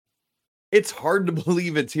It's hard to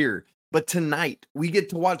believe it's here, but tonight we get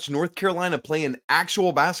to watch North Carolina play an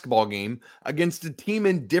actual basketball game against a team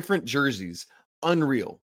in different jerseys.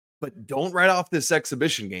 Unreal. But don't write off this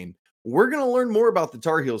exhibition game. We're going to learn more about the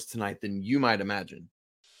Tar Heels tonight than you might imagine.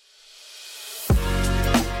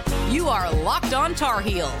 You are Locked On Tar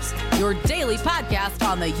Heels, your daily podcast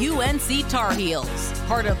on the UNC Tar Heels.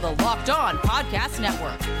 Part of the Locked On Podcast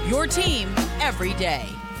Network, your team every day.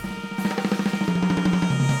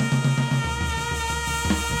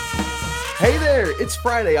 Hey there, it's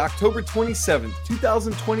Friday, October 27th,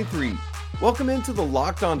 2023. Welcome into the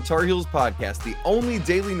Locked On Tar Heels podcast, the only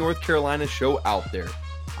daily North Carolina show out there.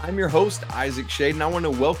 I'm your host, Isaac Shade, and I want to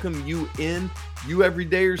welcome you in. You every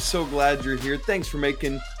day are so glad you're here. Thanks for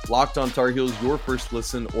making Locked On Tar Heels your first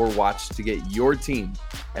listen or watch to get your team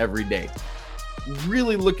every day.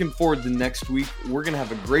 Really looking forward to next week. We're going to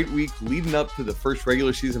have a great week leading up to the first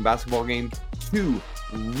regular season basketball game. 2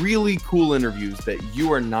 really cool interviews that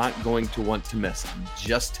you are not going to want to miss. I'm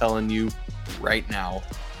just telling you right now,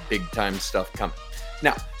 big time stuff coming.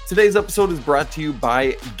 Now, today's episode is brought to you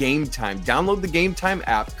by Game Time. Download the Game Time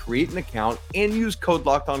app, create an account, and use code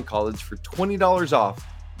LOCKEDONCollege for $20 off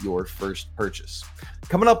your first purchase.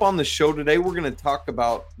 Coming up on the show today, we're going to talk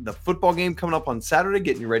about the football game coming up on Saturday,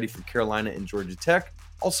 getting you ready for Carolina and Georgia Tech.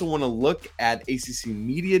 Also want to look at ACC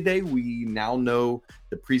Media Day. We now know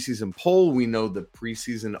the preseason poll. We know the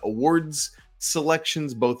preseason awards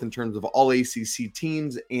selections, both in terms of all ACC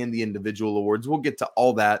teams and the individual awards. We'll get to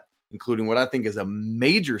all that, including what I think is a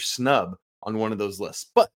major snub on one of those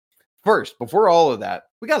lists. But first, before all of that,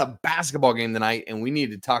 we got a basketball game tonight, and we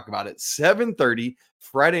need to talk about it. 7:30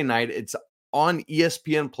 Friday night. It's on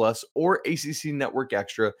ESPN Plus or ACC Network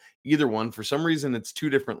Extra, either one. For some reason, it's 2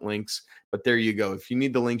 different links, but there you go. If you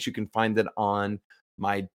need the links, you can find it on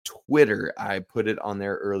my Twitter. I put it on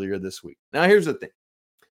there earlier this week. Now, here's the thing.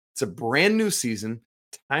 It's a brand new season,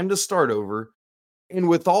 time to start over, and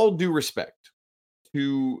with all due respect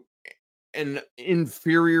to an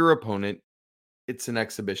inferior opponent, it's an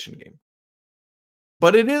exhibition game.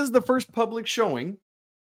 But it is the first public showing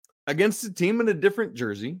against a team in a different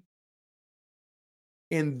jersey.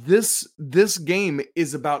 And this game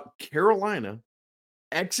is about Carolina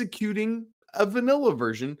executing a vanilla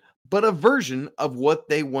version, but a version of what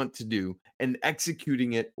they want to do and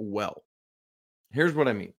executing it well. Here's what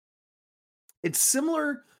I mean. It's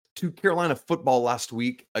similar to Carolina football last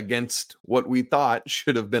week against what we thought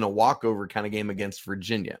should have been a walkover kind of game against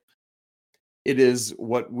Virginia. It is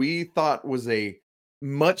what we thought was a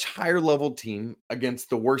much higher level team against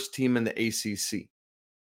the worst team in the ACC.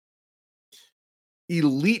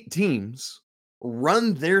 Elite teams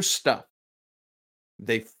run their stuff.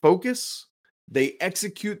 They focus, they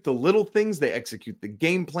execute the little things, they execute the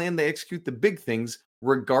game plan, they execute the big things,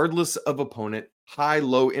 regardless of opponent, high,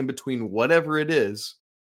 low, in between, whatever it is.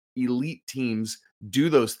 Elite teams do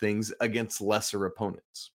those things against lesser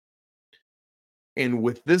opponents. And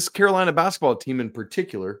with this Carolina basketball team in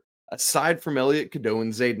particular, aside from Elliott Cadeau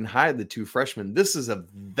and Zayden Hyde, the 2 freshmen, this is a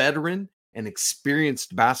veteran and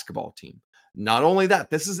experienced basketball team. Not only that,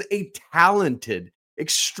 this is a talented,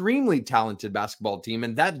 extremely talented basketball team,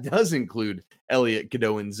 and that does include Elliott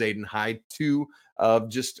Cadeau and Zayden Hyde, 2 of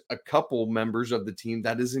just a couple members of the team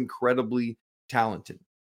that is incredibly talented.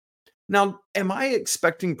 Now, am I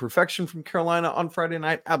expecting perfection from Carolina on Friday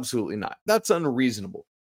night? Absolutely not. That's unreasonable.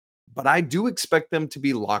 But I do expect them to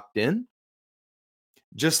be locked in,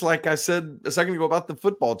 just like I said a second ago about the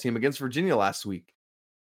football team against Virginia last week.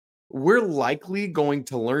 We're likely going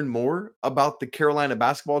to learn more about the Carolina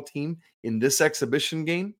basketball team in this exhibition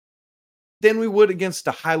game than we would against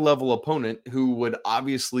a high-level opponent who would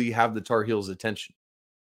obviously have the Tar Heels' attention.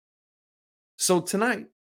 So tonight,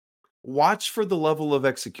 watch for the level of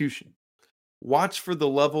execution. Watch for the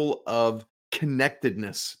level of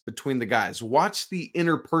connectedness between the guys. Watch the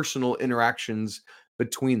interpersonal interactions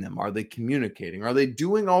between them. Are they communicating? Are they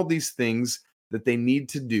doing all these things that they need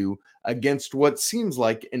to do against what seems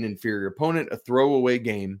like an inferior opponent, a throwaway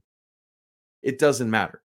game? It doesn't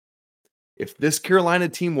matter. If this Carolina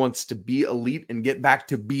team wants to be elite and get back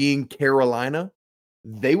to being Carolina,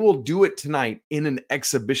 they will do it tonight in an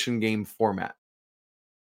exhibition game format.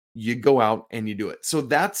 You go out and you do it. So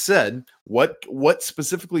that said, what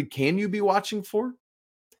specifically can you be watching for?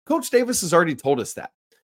 Coach Davis has already told us that.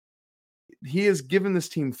 He has given this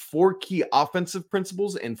team 4 key offensive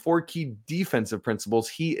principles and 4 key defensive principles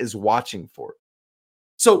he is watching for.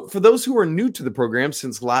 So for those who are new to the program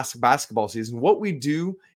since last basketball season, what we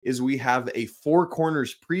do is we have a 4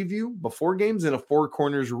 corners preview before games and a 4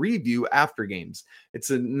 corners review after games. It's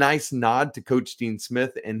a nice nod to Coach Dean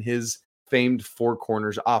Smith and his famed four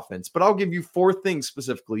corners offense. But I'll give you four things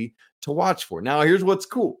specifically to watch for. Now, here's what's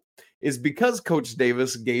cool is because Coach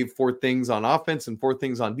Davis gave four things on offense and four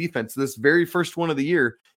things on defense, this very first one of the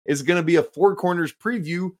year is going to be a four corners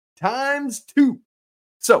preview times 2.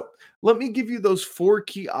 So let me give you those four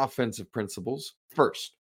key offensive principles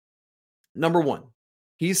first. Number 1,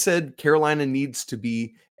 he said Carolina needs to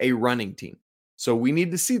be a running team. So we need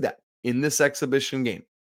to see that in this exhibition game,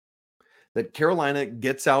 that Carolina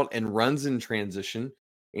gets out and runs in transition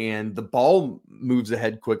and the ball moves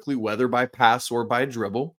ahead quickly, whether by pass or by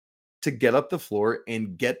dribble, to get up the floor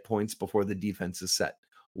and get points before the defense is set.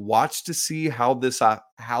 Watch to see how this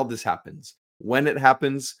happens. When it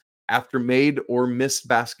happens, after made or missed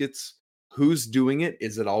baskets, who's doing it?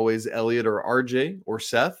 Is it always Elliott or RJ or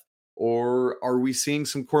Seth? Or are we seeing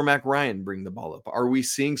some Cormac Ryan bring the ball up? Are we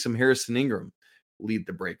seeing some Harrison Ingram lead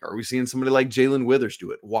the break? Are we seeing somebody like Jalen Withers do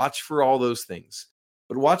it? Watch for all those things,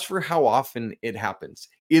 but watch for how often it happens.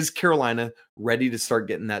 Is Carolina ready to start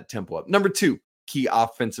getting that tempo up? Number 2, key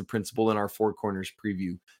offensive principle in our four corners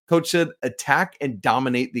preview. Coach said, attack and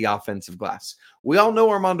dominate the offensive glass. We all know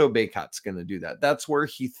Armando Bacot's going to do that. That's where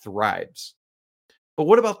he thrives. But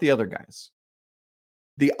what about the other guys?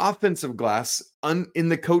 The offensive glass in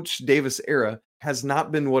the Coach Davis era has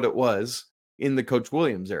not been what it was in the Coach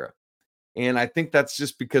Williams era. And I think that's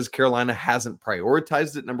just because Carolina hasn't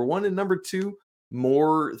prioritized it, number 1. And number 2,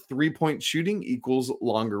 more three-point shooting equals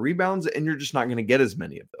longer rebounds, and you're just not going to get as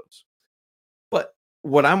many of those. But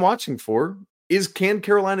what I'm watching for is, can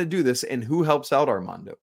Carolina do this, and who helps out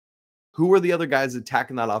Armando? Who are the other guys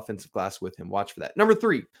attacking that offensive glass with him? Watch for that. Number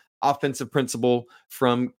 3, offensive principle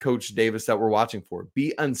from Coach Davis that we're watching for.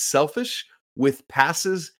 Be unselfish with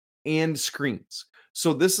passes and screens.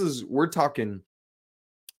 So we're talking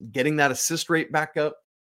getting that assist rate back up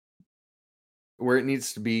where it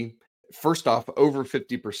needs to be. First off, over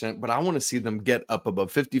 50%, but I want to see them get up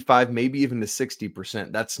above 55, maybe even to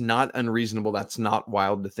 60%. That's not unreasonable. That's not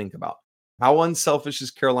wild to think about. How unselfish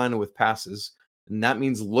is Carolina with passes? And that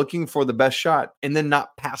means looking for the best shot and then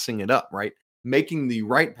not passing it up, right? Making the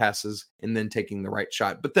right passes and then taking the right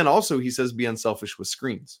shot. But then also he says be unselfish with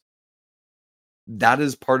screens. That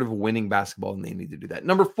is part of winning basketball, and they need to do that.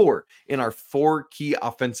 Number 4, in our 4 key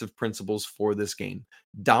offensive principles for this game,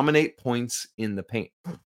 dominate points in the paint.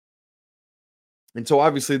 And so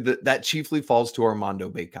obviously that chiefly falls to Armando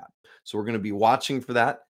Bacot. So we're going to be watching for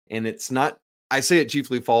that. And it's not, I say it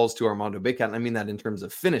chiefly falls to Armando Bacot, and I mean that in terms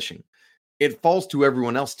of finishing. It falls to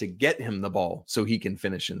everyone else to get him the ball so he can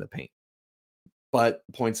finish in the paint. But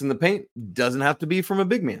points in the paint doesn't have to be from a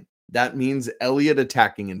big man. That means Elliott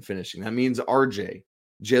attacking and finishing. That means RJ,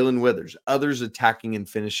 Jalen Withers, others attacking and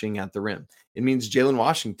finishing at the rim. It means Jalen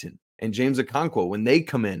Washington and James Okonkwo, when they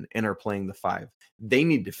come in and are playing the 5, they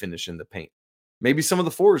need to finish in the paint. Maybe some of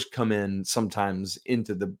the 4s come in sometimes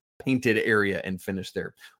into the painted area and finish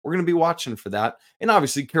there. We're going to be watching for that. And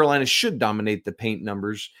obviously Carolina should dominate the paint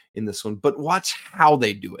numbers in this one, but watch how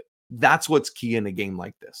they do it. That's what's key in a game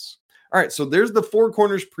like this. All right, so there's the four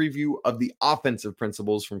corners preview of the offensive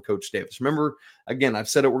principles from Coach Davis. Remember, again, I've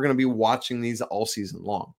said it, we're going to be watching these all season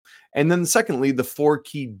long. And then secondly, the 4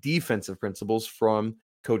 key defensive principles from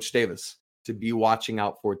Coach Davis to be watching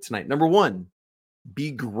out for tonight. Number 1,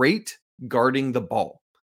 be great guarding the ball.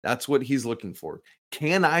 That's what he's looking for.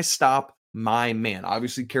 Can I stop my man?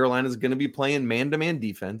 Obviously, Carolina's going to be playing man-to-man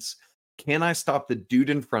defense. Can I stop the dude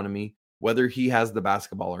in front of me, whether he has the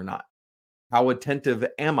basketball or not? How attentive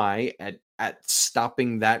am I at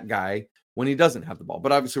stopping that guy when he doesn't have the ball?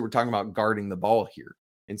 But obviously, we're talking about guarding the ball here.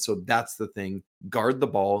 And so that's the thing. Guard the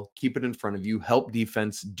ball, keep it in front of you, help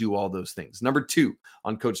defense, do all those things. Number 2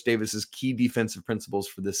 on Coach Davis's key defensive principles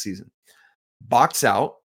for this season. Box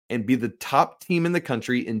out and be the top team in the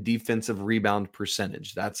country in defensive rebound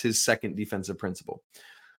percentage. That's his second defensive principle.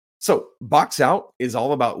 So box out is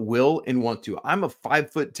all about will and want to. I'm a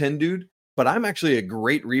 5'10" dude, but I'm actually a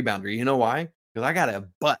great rebounder. You know why? Because I got a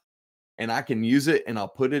butt and I can use it and I'll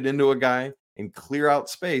put it into a guy and clear out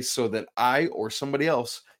space so that I or somebody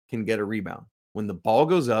else can get a rebound. When the ball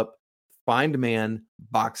goes up, find man,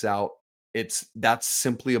 box out. That's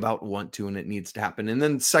simply about want to, and it needs to happen. And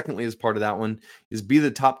then secondly, as part of that one, is be the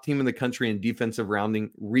top team in the country in defensive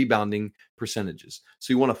rebounding percentages.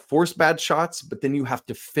 So you want to force bad shots, but then you have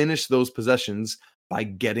to finish those possessions by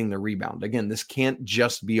getting the rebound. Again, this can't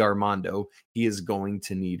just be Armando. He is going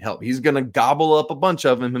to need help. He's going to gobble up a bunch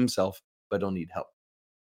of them himself, but he'll need help.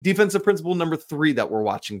 Defensive principle number 3 that we're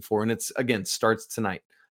watching for, and it's, again, starts tonight.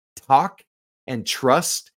 Talk and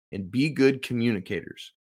trust and be good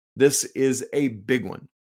communicators. This is a big one.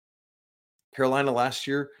 Carolina last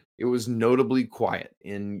year, it was notably quiet.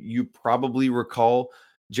 And you probably recall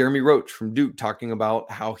Jeremy Roach from Duke talking about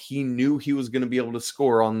how he knew he was going to be able to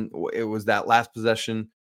score it was that last possession.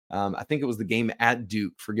 I think it was the game at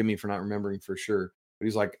Duke. Forgive me for not remembering for sure. But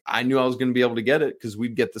he's like, I knew I was going to be able to get it because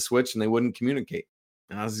we'd get the switch and they wouldn't communicate.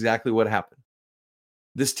 And that's exactly what happened.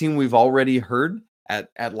 This team we've already heard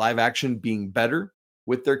at live action being better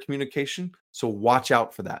with their communication. So watch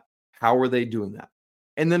out for that. How are they doing that?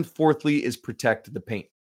 And then fourthly is protect the paint.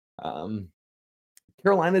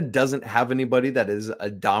 Carolina doesn't have anybody that is a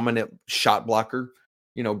dominant shot blocker.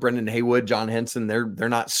 Brendan Haywood, John Henson, they're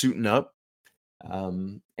not suiting up.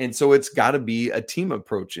 And so it's got to be a team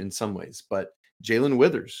approach in some ways. But Jalen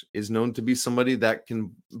Withers is known to be somebody that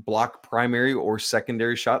can block primary or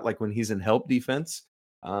secondary shot, like when he's in help defense.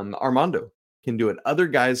 Armando can do it. Other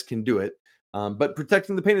guys can do it. But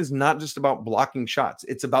protecting the paint is not just about blocking shots.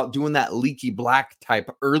 It's about doing that leaky black type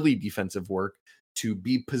early defensive work to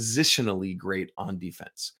be positionally great on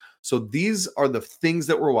defense. So these are the things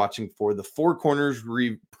that we're watching for. The Four Corners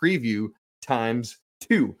preview times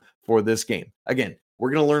 2 for this game. Again,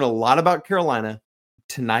 we're going to learn a lot about Carolina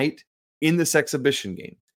tonight in this exhibition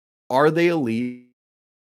game. Are they elite?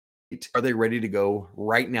 Are they ready to go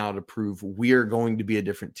right now to prove we are going to be a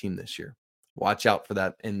different team this year? Watch out for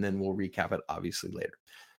that, and then we'll recap it obviously later.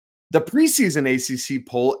 The preseason ACC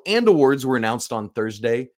poll and awards were announced on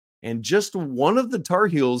Thursday, and just one of the Tar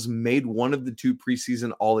Heels made one of the 2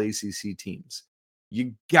 preseason All-ACC teams.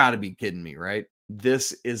 You got to be kidding me, right?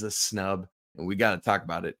 This is a snub, and we got to talk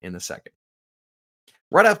about it in a second.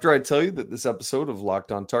 Right after I tell you that this episode of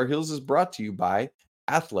Locked On Tar Heels is brought to you by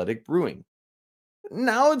Athletic Brewing.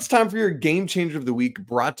 Now it's time for your Game Changer of the Week,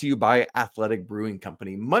 brought to you by Athletic Brewing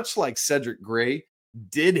Company. Much like Cedric Gray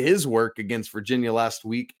did his work against Virginia last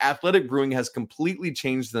week, Athletic Brewing has completely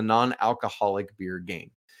changed the non-alcoholic beer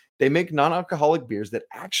game. They make non-alcoholic beers that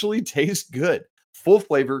actually taste good, full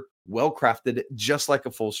flavor, well-crafted, just like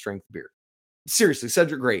a full-strength beer. Seriously,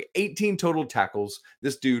 Cedric Gray, 18 total tackles.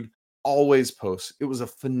 This dude always posts. It was a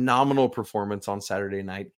phenomenal performance on Saturday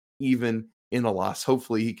night, even in a loss.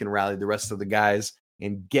 Hopefully he can rally the rest of the guys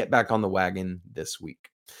and get back on the wagon this week.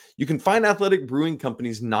 You can find Athletic Brewing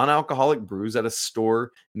Company's non-alcoholic brews at a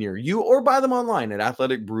store near you or buy them online at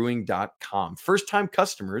athleticbrewing.com. First-time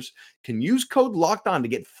customers can use code LOCKEDON to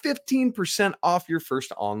get 15% off your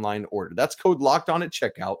first online order. That's code LOCKEDON at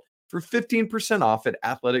checkout for 15% off at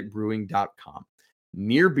athleticbrewing.com.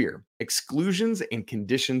 Near beer, exclusions and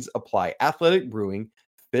conditions apply. Athletic Brewing,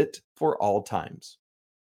 fit for all times.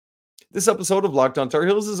 This episode of Locked On Tar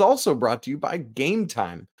Heels is also brought to you by Game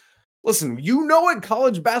Time. Listen, you know it,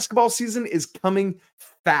 college basketball season is coming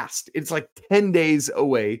fast. It's like 10 days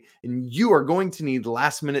away, and you are going to need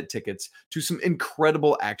last-minute tickets to some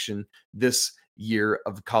incredible action this year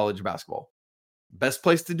of college basketball. Best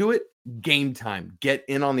place to do it? Game Time. Get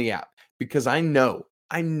in on the app, because I know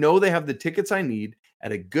they have the tickets I need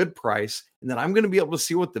at a good price, and that I'm going to be able to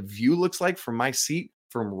see what the view looks like from my seat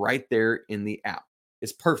from right there in the app.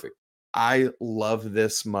 It's perfect. I love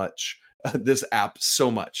this app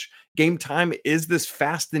so much. Game Time is this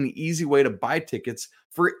fast and easy way to buy tickets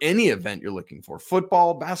for any event you're looking for.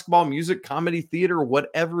 Football, basketball, music, comedy, theater,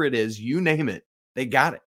 whatever it is, you name it, they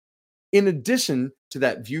got it. In addition to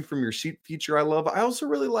that view from your seat feature I love, I also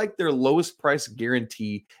really like their lowest price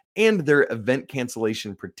guarantee and their event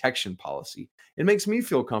cancellation protection policy. It makes me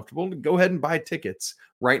feel comfortable to go ahead and buy tickets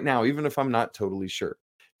right now, even if I'm not totally sure.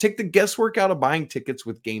 Take the guesswork out of buying tickets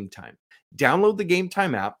with Game Time. Download the Game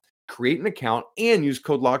Time app, create an account, and use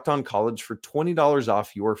code LOCKEDONCollege for $20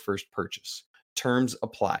 off your first purchase. Terms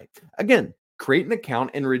apply. Again, create an account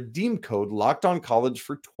and redeem code LOCKEDONCollege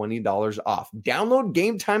for $20 off. Download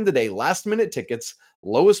Game Time today. Last-minute tickets,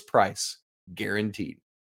 lowest price, guaranteed.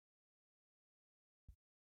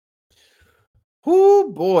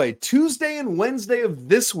 Oh boy, Tuesday and Wednesday of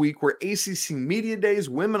this week were ACC Media Days,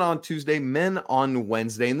 women on Tuesday, men on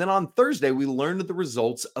Wednesday. And then on Thursday, we learned the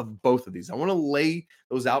results of both of these. I want to lay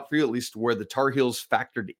those out for you, at least where the Tar Heels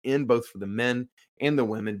factored in both for the men and the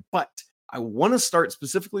women. But I want to start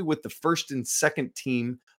specifically with the first and second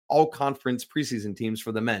team all-conference preseason teams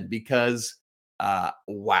for the men because,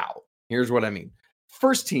 wow, here's what I mean.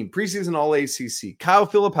 First team, preseason all-ACC, Kyle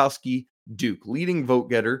Filipowski, Duke, leading vote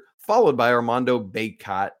getter, followed by Armando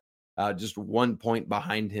Bacot, just 1 point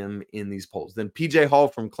behind him in these polls. Then PJ Hall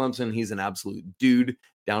from Clemson, he's an absolute dude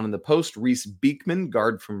down in the post. Reese Beekman,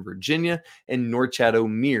 guard from Virginia, and Norchad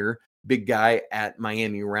O'Meara, big guy at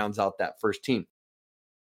Miami, rounds out that first team.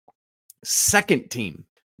 Second team,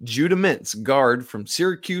 Judah Mintz, guard from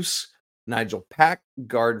Syracuse, Nigel Pack,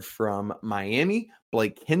 guard from Miami,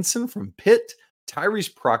 Blake Hinson from Pitt,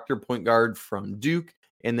 Tyrese Proctor, point guard from Duke,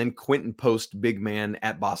 and then Quentin Post, big man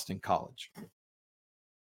at Boston College.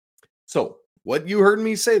 So what you heard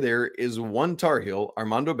me say there is one Tar Heel,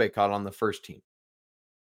 Armando Bacot, on the first team.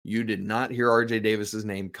 You did not hear RJ Davis's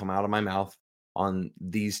name come out of my mouth on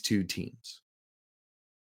these two teams.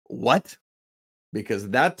 What? Because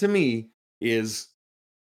that to me is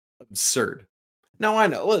absurd. Now I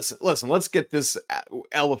know, listen, let's get this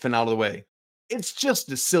elephant out of the way. It's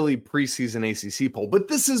just a silly preseason ACC poll, but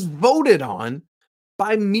this is voted on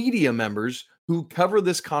by media members who cover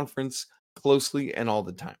this conference closely and all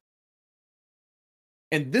the time.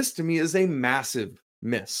 And this to me is a massive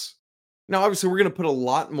miss. Now, obviously, we're going to put a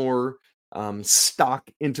lot more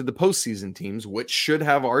stock into the postseason teams, which should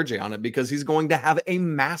have RJ on it because he's going to have a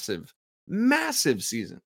massive, massive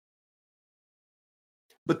season.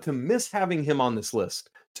 But to miss having him on this list,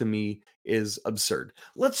 to me, is absurd.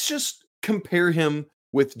 Let's just compare him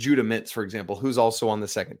with Judah Mintz, for example, who's also on the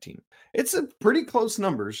second team. It's a pretty close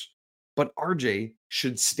numbers, but RJ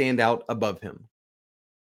should stand out above him.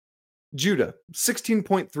 Judah,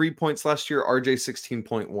 16.3 points last year, RJ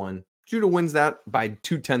 16.1. Judah wins that by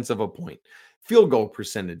 0.2 of a point. Field goal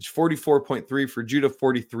percentage, 44.3 for Judah,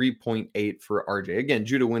 43.8 for RJ. Again,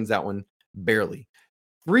 Judah wins that one barely.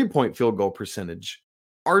 3-point field goal percentage,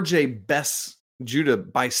 RJ bests Judah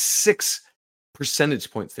by 6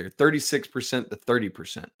 percentage points there, 36% to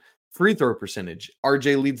 30%. Free throw percentage,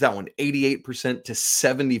 RJ leads that one, 88% to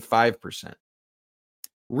 75%.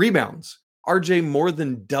 Rebounds, RJ more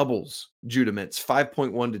than doubles Judah Mintz,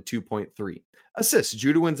 5.1 to 2.3. Assists,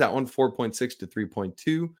 Judah wins that one, 4.6 to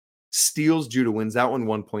 3.2. Steals, Judah wins that one,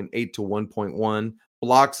 1.8 to 1.1.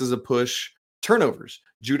 Blocks is a push. Turnovers,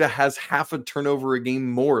 Judah has half a turnover a game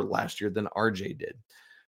more last year than RJ did.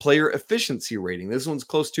 Player efficiency rating, this one's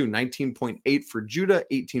close to 19.8 for Judah,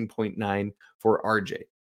 18.9 for RJ.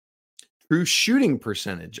 True shooting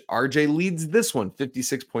percentage, RJ leads this one,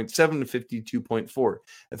 56.7 to 52.4.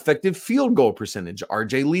 Effective field goal percentage,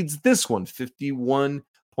 RJ leads this one, 51.5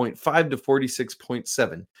 to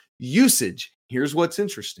 46.7. Usage, here's what's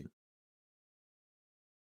interesting.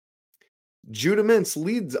 Judah Mintz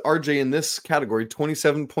leads RJ in this category,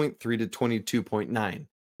 27.3 to 22.9,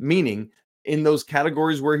 meaning in those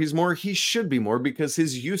categories where he's more, he should be more because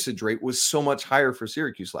his usage rate was so much higher for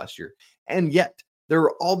Syracuse last year. And yet, there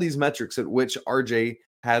are all these metrics at which RJ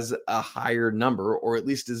has a higher number, or at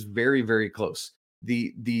least is very, very close.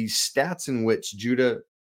 The stats in which Judah,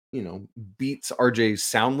 beats RJ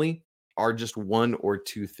soundly are just one or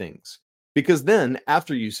two things. Because then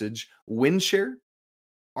after usage, win share,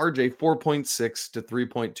 RJ 4.6 to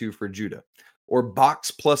 3.2 for Judah. Or box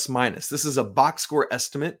plus minus. This is a box score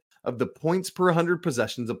estimate of the points per 100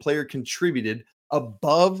 possessions a player contributed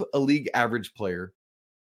above a league average player.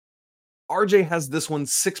 RJ has this one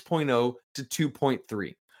 6.0 to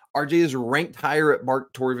 2.3. RJ is ranked higher at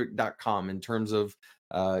barktorvik.com in terms of,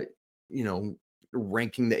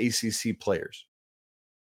 ranking the ACC players.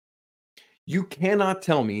 You cannot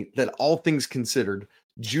tell me that all things considered,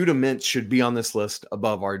 Judah Mintz should be on this list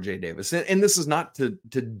above RJ Davis. And this is not to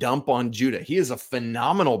dump on Judah. He is a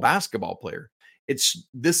phenomenal basketball player.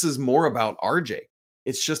 This is more about RJ.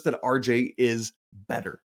 It's just that RJ is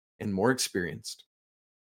better and more experienced.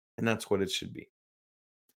 And that's what it should be.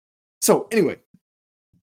 So anyway,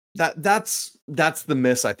 that's the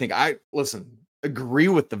miss. I think agree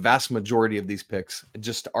with the vast majority of these picks.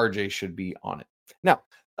 Just RJ should be on it. Now,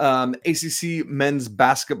 ACC men's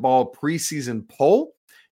basketball preseason poll.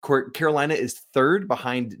 Carolina is third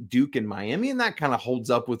behind Duke and Miami, and that kind of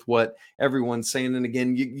holds up with what everyone's saying. And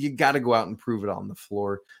again, you got to go out and prove it on the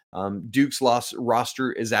floor. Duke's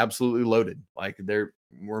roster is absolutely loaded.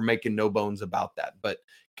 We're making no bones about that. But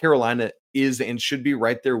Carolina is and should be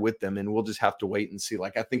right there with them, and we'll just have to wait and see.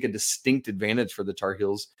 I think a distinct advantage for the Tar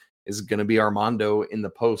Heels is going to be Armando in the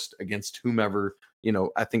post against whomever.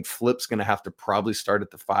 I think Flip's going to have to probably start at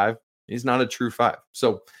the 5. He's not a true 5.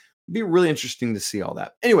 So be really interesting to see all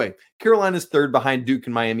that. Anyway, Carolina's third behind Duke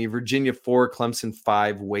and Miami, Virginia 4, Clemson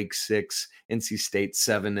 5, Wake 6, NC State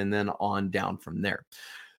 7, and then on down from there.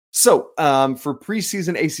 So for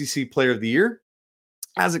preseason ACC Player of the Year,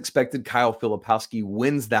 as expected, Kyle Filipowski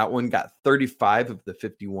wins that one, got 35 of the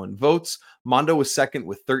 51 votes. Mondo was second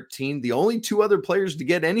with 13. The only two other players to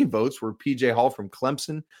get any votes were PJ Hall from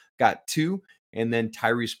Clemson, got 2, and then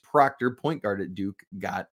Tyrese Proctor, point guard at Duke,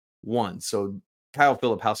 got 1. So Kyle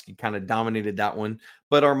Filipowski kind of dominated that one,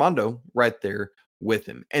 but Armando right there with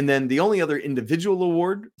him. And then the only other individual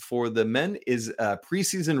award for the men is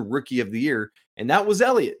preseason Rookie of the Year, and that was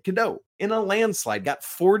Elliot Cadeau in a landslide, got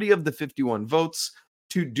 40 of the 51 votes.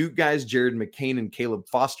 2 Duke guys, Jared McCain and Caleb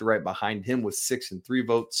Foster, right behind him with 6 and 3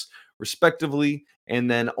 votes, respectively.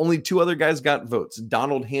 And then only 2 other guys got votes.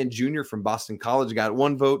 Donald Hand Jr. from Boston College got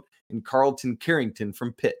 1 vote, and Carlton Carrington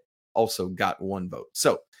from Pitt also got 1 vote.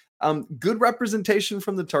 So good representation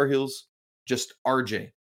from the Tar Heels. Just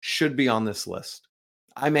RJ should be on this list.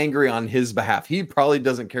 I'm angry on his behalf. He probably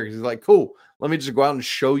doesn't care because he's like, cool, let me just go out and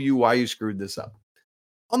show you why you screwed this up.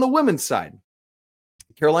 On the women's side,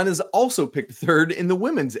 Carolina's also picked 3rd in the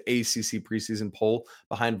women's ACC preseason poll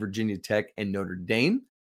behind Virginia Tech and Notre Dame.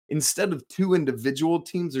 Instead of 2 individual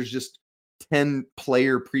teams, there's just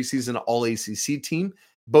 10-player preseason all-ACC team.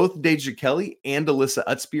 Both Deja Kelly and Alyssa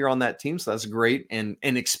Utsby are on that team, so that's great and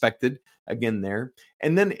expected again there.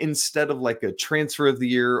 And then instead of like a transfer of the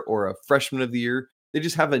year or a freshman of the year, they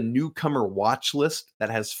just have a newcomer watch list that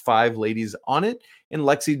has 5 ladies on it. And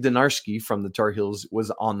Lexi Donarski from the Tar Heels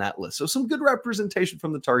was on that list. So some good representation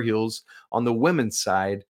from the Tar Heels on the women's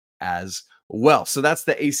side as well. So that's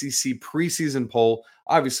the ACC preseason poll.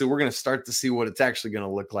 Obviously, we're going to start to see what it's actually going to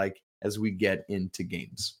look like as we get into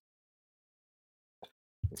games.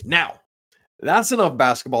 Now, that's enough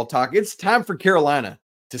basketball talk. It's time for Carolina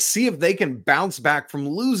to see if they can bounce back from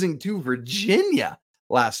losing to Virginia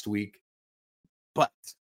last week. But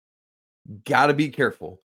got to be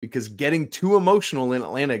careful because getting too emotional in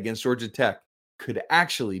Atlanta against Georgia Tech could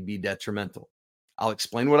actually be detrimental. I'll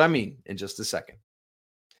explain what I mean in just a second.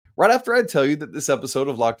 Right after I tell you that this episode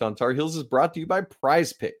of Locked On Tar Heels is brought to you by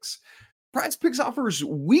Prize Picks. Prize Picks offers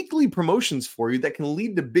weekly promotions for you that can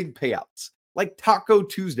lead to big payouts, like Taco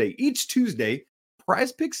Tuesday. Each Tuesday,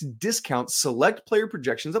 Prize Picks discounts select player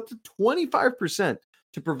projections up to 25%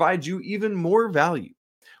 to provide you even more value.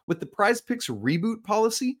 With the Prize Picks reboot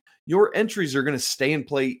policy, your entries are going to stay in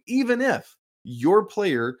play even if your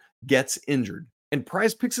player gets injured. And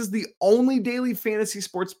Prize Picks is the only daily fantasy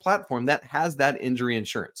sports platform that has that injury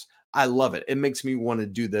insurance. I love it. It makes me want to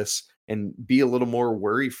do this and be a little more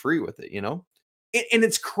worry-free with it, you know? And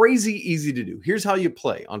it's crazy easy to do. Here's how you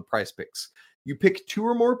play on Prize Picks. You pick 2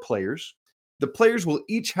 or more players. The players will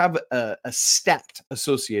each have a stat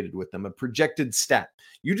associated with them, a projected stat.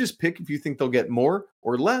 You just pick if you think they'll get more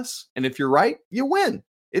or less. And if you're right, you win.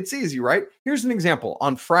 It's easy, right? Here's an example.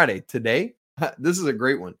 On Friday, today, this is a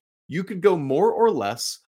great one. You could go more or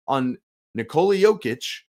less on Nikola Jokic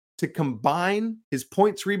to combine his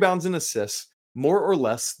points, rebounds, and assists more or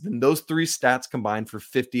less than those 3 stats combined for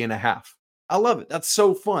 50.5. I love it. That's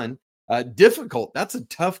so fun. Difficult. That's a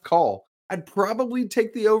tough call. I'd probably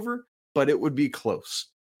take the over, but it would be close.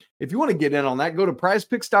 If you want to get in on that, go to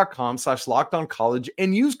prizepicks.com/lockedoncollege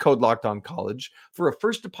and use code LOCKEDONCollege for a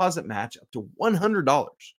first deposit match up to $100.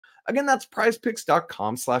 Again, that's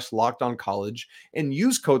prizepicks.com/lockedoncollege and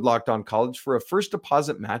use code LOCKEDONCollege for a first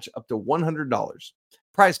deposit match up to $100.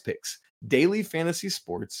 Prize Picks, daily fantasy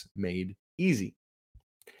sports made easy.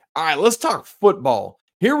 All right, let's talk football.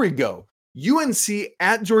 Here we go. UNC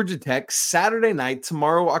at Georgia Tech, Saturday night,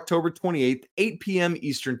 tomorrow, October 28th, 8 p.m.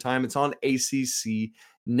 Eastern Time. It's on ACC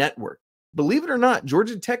Network. Believe it or not,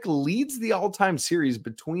 Georgia Tech leads the all-time series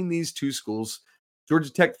between these 2 schools. Georgia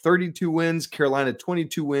Tech 32 wins, Carolina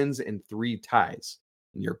 22 wins, and 3 ties.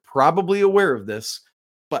 And you're probably aware of this,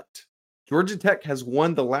 but Georgia Tech has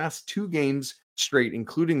won the last 2 games straight,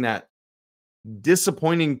 including that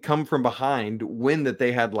disappointing come from behind win that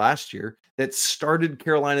they had last year that started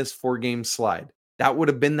Carolina's 4-game slide. That would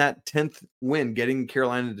have been that 10th win, getting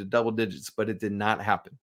Carolina to double digits, but it did not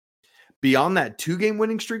happen. Beyond that 2-game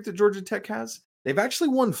winning streak that Georgia Tech has, they've actually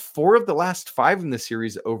won 4 of the last 5 in the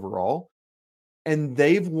series overall, and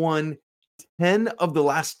they've won 10 of the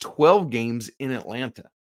last 12 games in Atlanta.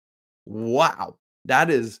 Wow,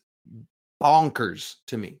 that is bonkers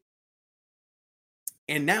to me.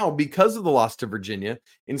 And now, because of the loss to Virginia,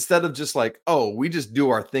 instead of just like, oh, we just do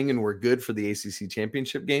our thing and we're good for the ACC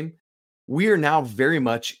championship game, we are now very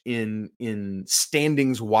much in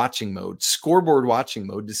standings watching mode, scoreboard watching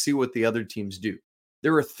mode to see what the other teams do.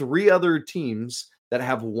 There are 3 other teams that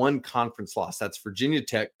have 1 conference loss. That's Virginia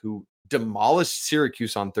Tech, who demolished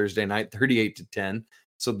Syracuse on Thursday night, 38-10.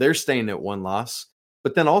 So they're staying at 1 loss.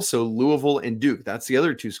 But then also Louisville and Duke. That's the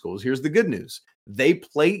other 2 schools. Here's the good news. They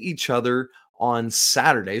play each other on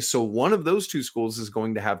Saturday. So one of those 2 schools is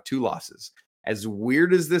going to have 2 losses. As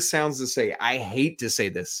weird as this sounds to say, I hate to say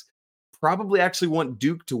this, probably actually want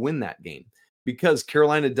Duke to win that game because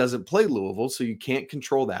Carolina doesn't play Louisville, so you can't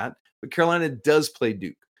control that. But Carolina does play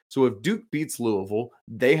Duke. So if Duke beats Louisville,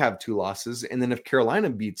 they have 2 losses. And then if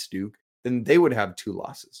Carolina beats Duke, then they would have 2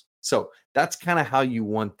 losses. So that's kind of how you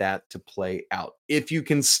want that to play out. If you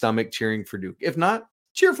can stomach cheering for Duke. If not,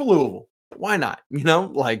 cheer for Louisville. Why not? You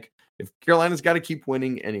know, like if Carolina's got to keep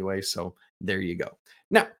winning anyway. So there you go.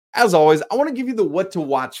 Now, as always, I want to give you the what to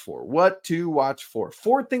watch for. What to watch for.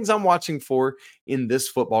 4 things I'm watching for in this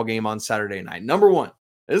football game on Saturday night. Number 1,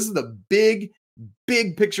 this is the big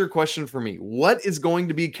Big picture question for me. What is going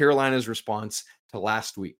to be Carolina's response to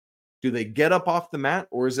last week? Do they get up off the mat,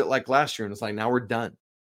 or is it like last year and it's like, now we're done?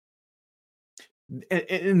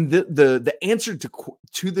 And the answer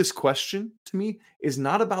to this question to me is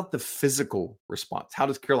not about the physical response. How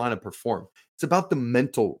does Carolina perform? It's about the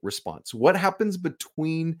mental response. What happens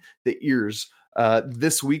between the ears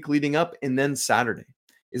this week leading up and then Saturday?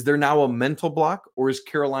 Is there now a mental block, or is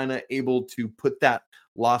Carolina able to put that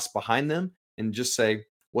loss behind them and just say,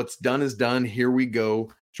 what's done is done. Here we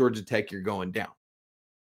go. Georgia Tech, you're going down.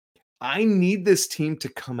 I need this team to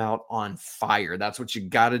come out on fire. That's what you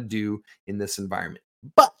got to do in this environment.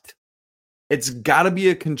 But it's got to be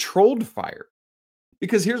a controlled fire,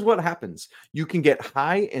 because here's what happens. You can get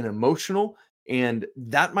high and emotional, and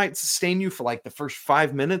that might sustain you for like the first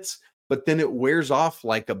 5 minutes, but then it wears off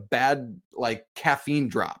like a bad caffeine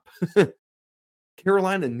drop.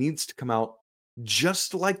 Carolina needs to come out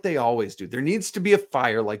just like they always do. There needs to be a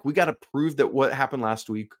fire. Like, we got to prove that what happened last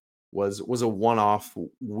week was a one-off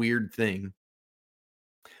weird thing.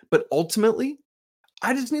 But ultimately,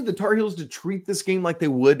 I just need the Tar Heels to treat this game like they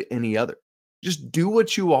would any other. Just do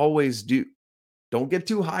what you always do. Don't get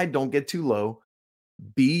too high, don't get too low.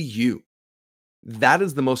 Be you. That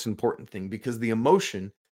is the most important thing, because the emotion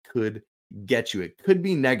could get you. It could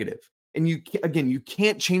be negative. And you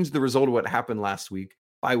can't change the result of what happened last week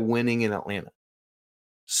by winning in Atlanta.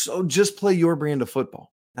 So just play your brand of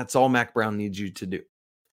football. That's all Mac Brown needs you to do.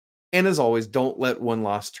 And as always, don't let one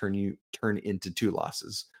loss turn into two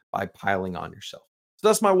losses by piling on yourself. So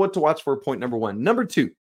that's my what to watch for point number one. Number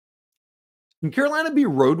two, can Carolina be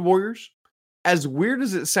road warriors? As weird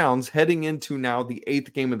as it sounds, heading into now the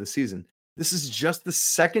 8th game of the season, this is just the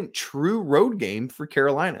second true road game for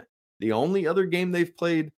Carolina. The only other game they've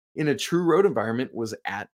played in a true road environment was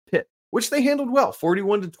at Pitt, which they handled well,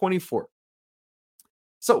 41-24.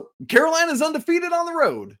 So Carolina's undefeated on the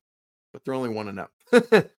road, but they're only 1-0.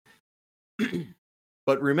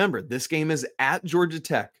 But remember, this game is at Georgia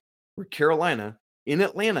Tech, where Carolina in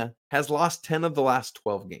Atlanta has lost 10 of the last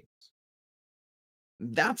 12 games.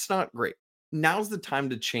 That's not great. Now's the time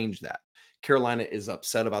to change that. Carolina is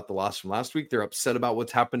upset about the loss from last week. They're upset about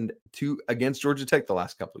what's happened against Georgia Tech the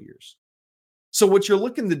last couple of years. So what you're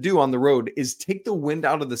looking to do on the road is take the wind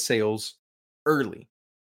out of the sails early.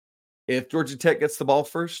 If Georgia Tech gets the ball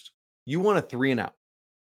first, you want a 3-and-out,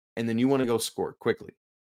 and then you want to go score quickly.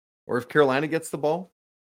 Or if Carolina gets the ball,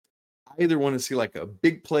 I either want to see like a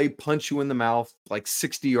big play, punch you in the mouth, like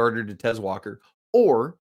 60-yarder to Tez Walker,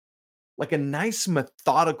 or like a nice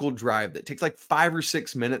methodical drive that takes like 5 or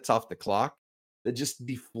 6 minutes off the clock that just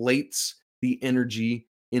deflates the energy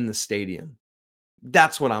in the stadium.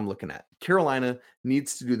 That's what I'm looking at. Carolina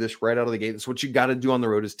needs to do this right out of the gate. That's what you got to do on the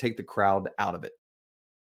road, is take the crowd out of it.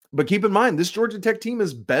 But keep in mind, this Georgia Tech team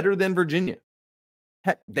is better than Virginia.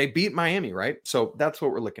 Heck, they beat Miami, right? So that's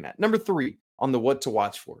what we're looking at. Number 3 on the what to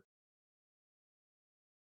watch for.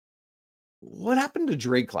 What happened to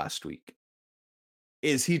Drake last week?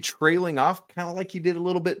 Is he trailing off kind of like he did a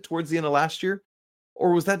little bit towards the end of last year?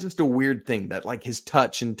 Or was that just a weird thing that like his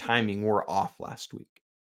touch and timing were off last week?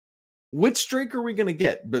 Which Drake are we going to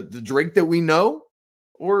get? The Drake that we know,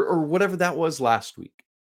 or whatever that was last week?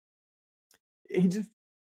 It's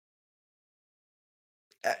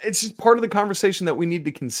just part of the conversation that we need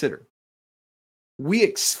to consider.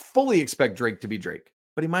 We fully expect Drake to be Drake,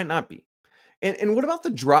 but he might not be. And what about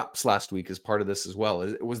the drops last week as part of this as well?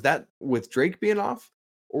 Was that with Drake being off?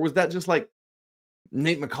 Or was that just like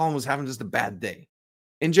Nate McCollum was having just a bad day?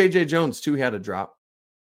 And J.J. Jones, too, had a drop.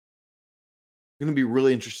 I'm going to be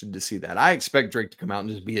really interested to see that. I expect Drake to come out and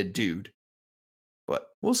just be a dude. But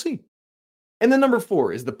we'll see. And then number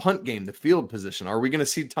 4 is the punt game, the field position. Are we going to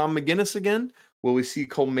see Tom McGinnis again? Will we see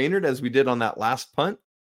Cole Maynard as we did on that last punt?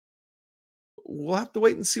 We'll have to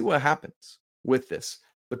wait and see what happens with this.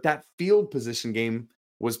 But that field position game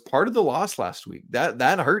was part of the loss last week.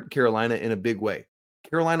 That hurt Carolina in a big way.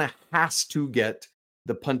 Carolina has to get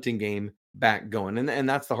the punting game back going. And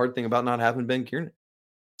that's the hard thing about not having Ben Kiernan.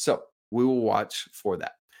 So we will watch for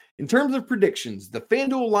that. In terms of predictions, the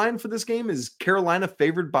FanDuel line for this game is Carolina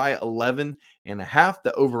favored by 11.5.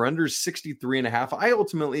 The over-under is 63.5. I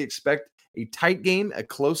ultimately expect a tight game, a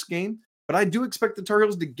close game, but I do expect the Tar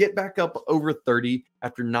Heels to get back up over 30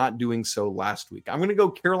 after not doing so last week. I'm going to go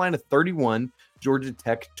Carolina 31, Georgia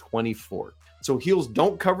Tech 24. So Heels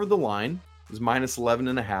don't cover the line. It was minus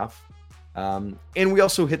 11.5. And we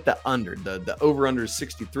also hit the under. The over-under is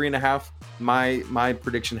 63.5. My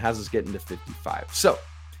prediction has us getting to 55. So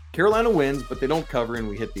Carolina wins, but they don't cover, and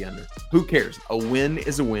we hit the under. Who cares? A win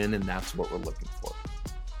is a win, and that's what we're looking for.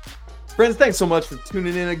 Friends, thanks so much for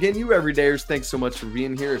tuning in. Again, you everydayers, thanks so much for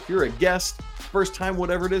being here. If you're a guest, first time,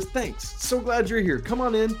 whatever it is, thanks. So glad you're here. Come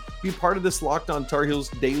on in, be part of this Locked On Tar Heels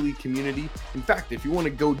daily community. In fact, if you want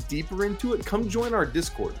to go deeper into it, come join our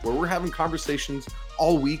Discord, where we're having conversations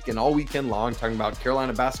all week and all weekend long, talking about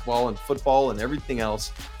Carolina basketball and football and everything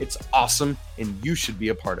else. It's awesome, and you should be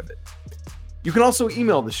a part of it. You can also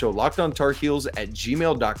email the show,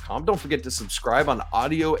 lockedontarheels@gmail.com. Don't forget to subscribe on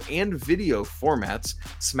audio and video formats.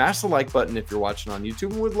 Smash the like button if you're watching on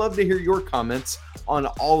YouTube, and we'd love to hear your comments on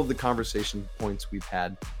all of the conversation points we've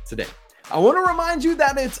had today. I want to remind you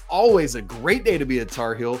that it's always a great day to be a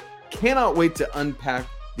Tar Heel. Cannot wait to unpack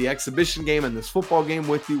the exhibition game and this football game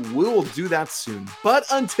with you. We'll do that soon. But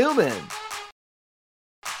until then,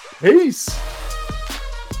 peace.